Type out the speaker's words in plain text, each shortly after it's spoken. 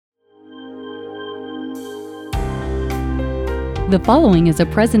The following is a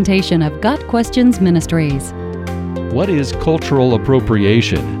presentation of Got Questions Ministries. What is cultural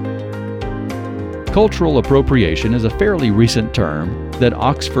appropriation? Cultural appropriation is a fairly recent term that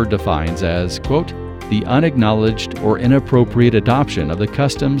Oxford defines as, quote, the unacknowledged or inappropriate adoption of the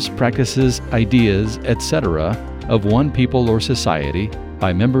customs, practices, ideas, etc. of one people or society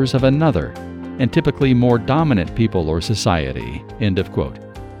by members of another, and typically more dominant people or society, end of quote.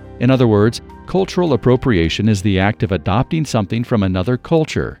 In other words, cultural appropriation is the act of adopting something from another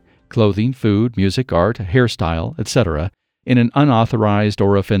culture, clothing, food, music, art, hairstyle, etc., in an unauthorized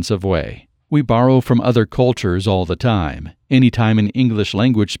or offensive way. We borrow from other cultures all the time. Anytime an English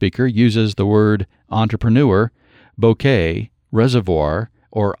language speaker uses the word entrepreneur, bouquet, reservoir,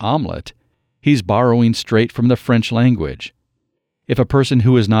 or omelet, he's borrowing straight from the French language. If a person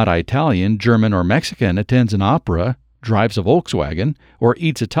who is not Italian, German, or Mexican attends an opera, drives a Volkswagen, or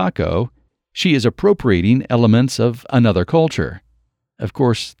eats a taco, she is appropriating elements of another culture. Of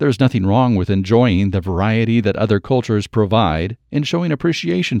course, there's nothing wrong with enjoying the variety that other cultures provide and showing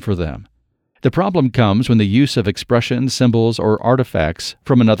appreciation for them. The problem comes when the use of expressions, symbols, or artifacts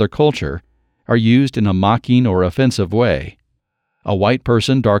from another culture are used in a mocking or offensive way. A white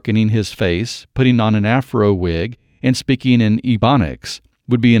person darkening his face, putting on an afro wig, and speaking in Ebonics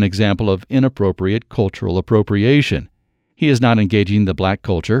would be an example of inappropriate cultural appropriation. He is not engaging the black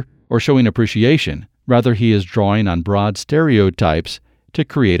culture or showing appreciation. Rather, he is drawing on broad stereotypes to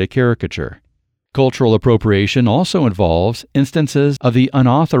create a caricature. Cultural appropriation also involves instances of the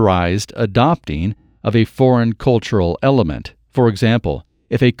unauthorized adopting of a foreign cultural element. For example,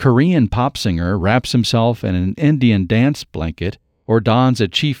 if a Korean pop singer wraps himself in an Indian dance blanket or dons a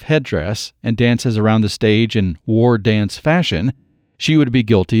chief headdress and dances around the stage in war dance fashion, she would be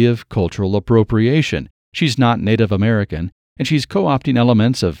guilty of cultural appropriation. She's not Native American, and she's co-opting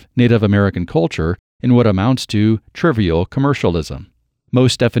elements of Native American culture in what amounts to trivial commercialism.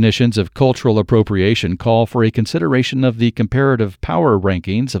 Most definitions of cultural appropriation call for a consideration of the comparative power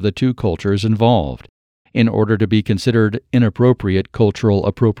rankings of the two cultures involved. In order to be considered inappropriate cultural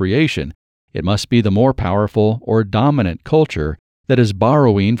appropriation, it must be the more powerful or dominant culture that is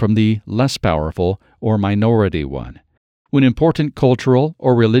borrowing from the less powerful or minority one. When important cultural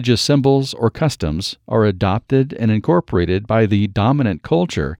or religious symbols or customs are adopted and incorporated by the dominant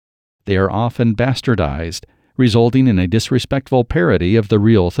culture, they are often bastardized, resulting in a disrespectful parody of the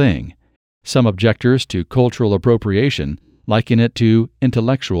real thing. Some objectors to cultural appropriation liken it to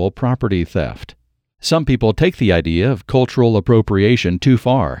intellectual property theft. Some people take the idea of cultural appropriation too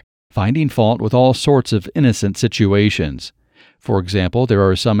far, finding fault with all sorts of innocent situations. For example, there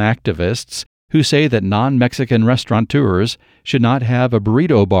are some activists who say that non-Mexican restaurateurs should not have a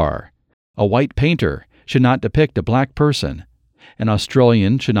burrito bar. A white painter should not depict a black person. An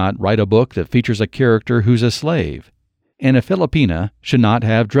Australian should not write a book that features a character who's a slave. And a Filipina should not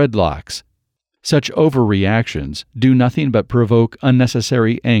have dreadlocks. Such overreactions do nothing but provoke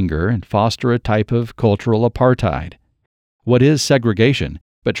unnecessary anger and foster a type of cultural apartheid. What is segregation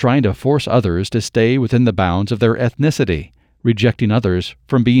but trying to force others to stay within the bounds of their ethnicity, rejecting others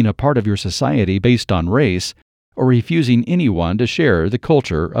from being a part of your society based on race, or refusing anyone to share the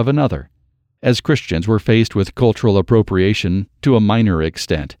culture of another? As Christians, we're faced with cultural appropriation to a minor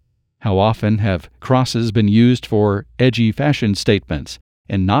extent. How often have crosses been used for edgy fashion statements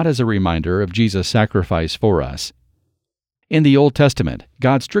and not as a reminder of Jesus' sacrifice for us? In the Old Testament,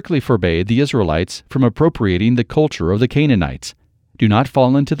 God strictly forbade the Israelites from appropriating the culture of the Canaanites. Do not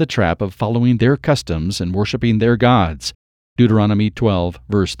fall into the trap of following their customs and worshiping their gods. Deuteronomy 12,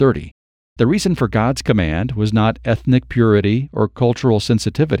 verse 30. The reason for God's command was not ethnic purity or cultural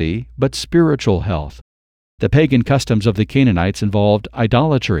sensitivity, but spiritual health. The pagan customs of the Canaanites involved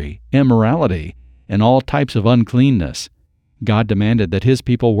idolatry, immorality, and all types of uncleanness. God demanded that His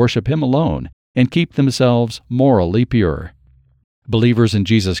people worship Him alone and keep themselves morally pure. Believers in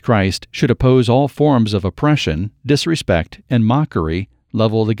Jesus Christ should oppose all forms of oppression, disrespect, and mockery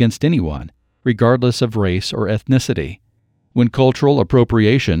leveled against anyone, regardless of race or ethnicity. When cultural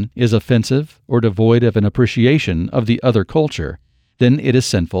appropriation is offensive or devoid of an appreciation of the other culture, then it is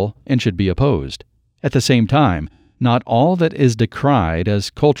sinful and should be opposed. At the same time, not all that is decried as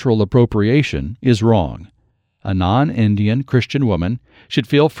cultural appropriation is wrong. A non-Indian Christian woman should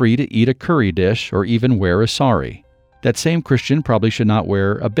feel free to eat a curry dish or even wear a sari. That same Christian probably should not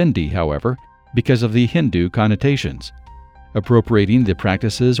wear a bindi, however, because of the Hindu connotations. Appropriating the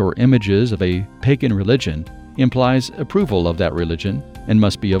practices or images of a pagan religion implies approval of that religion and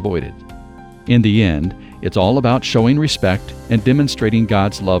must be avoided. In the end, it's all about showing respect and demonstrating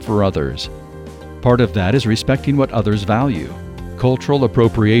God's love for others. Part of that is respecting what others value. Cultural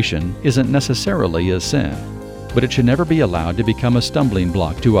appropriation isn't necessarily a sin. but it should never be allowed to become a stumbling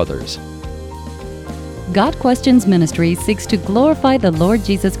block to others. Got Questions Ministry seeks to glorify the Lord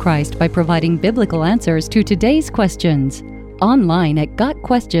Jesus Christ by providing biblical answers to today's questions. Online at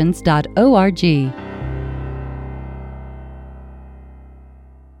gotquestions.org.